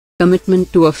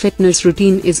Commitment to a fitness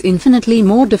routine is infinitely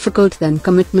more difficult than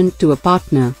commitment to a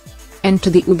partner.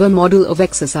 Enter the Uber model of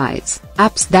exercise,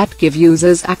 apps that give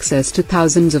users access to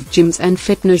thousands of gyms and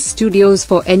fitness studios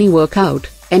for any workout,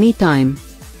 anytime.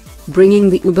 Bringing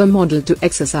the Uber model to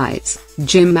exercise,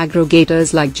 gym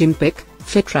aggregators like Gympic,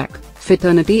 FitTrack,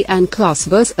 Fiternity and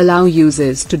ClassPass allow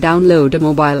users to download a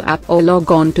mobile app or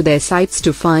log on to their sites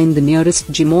to find the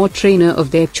nearest gym or trainer of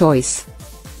their choice.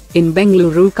 In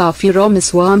Bengaluru, Kafi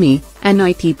Ramaswamy, an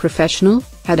IT professional,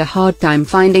 had a hard time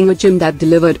finding a gym that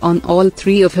delivered on all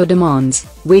three of her demands: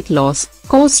 weight loss,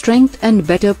 core strength and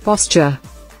better posture.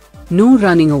 No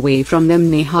running away from them.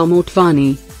 Neha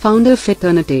Motwani, founder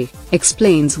Fiternity,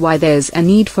 explains why there's a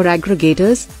need for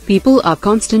aggregators. People are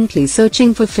constantly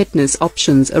searching for fitness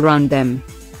options around them.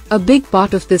 A big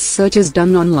part of this search is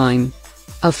done online.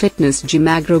 A fitness gym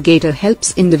aggregator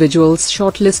helps individuals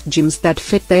shortlist gyms that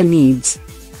fit their needs.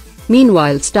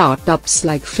 Meanwhile, startups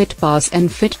like FitPass and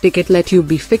FitTicket let you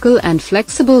be fickle and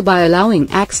flexible by allowing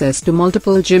access to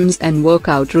multiple gyms and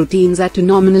workout routines at a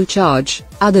nominal charge.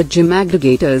 Other gym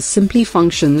aggregators simply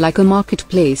function like a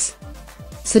marketplace.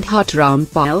 Siddharth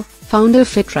Rampal, founder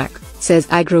FitTrack, says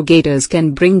aggregators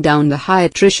can bring down the high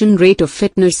attrition rate of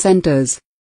fitness centers.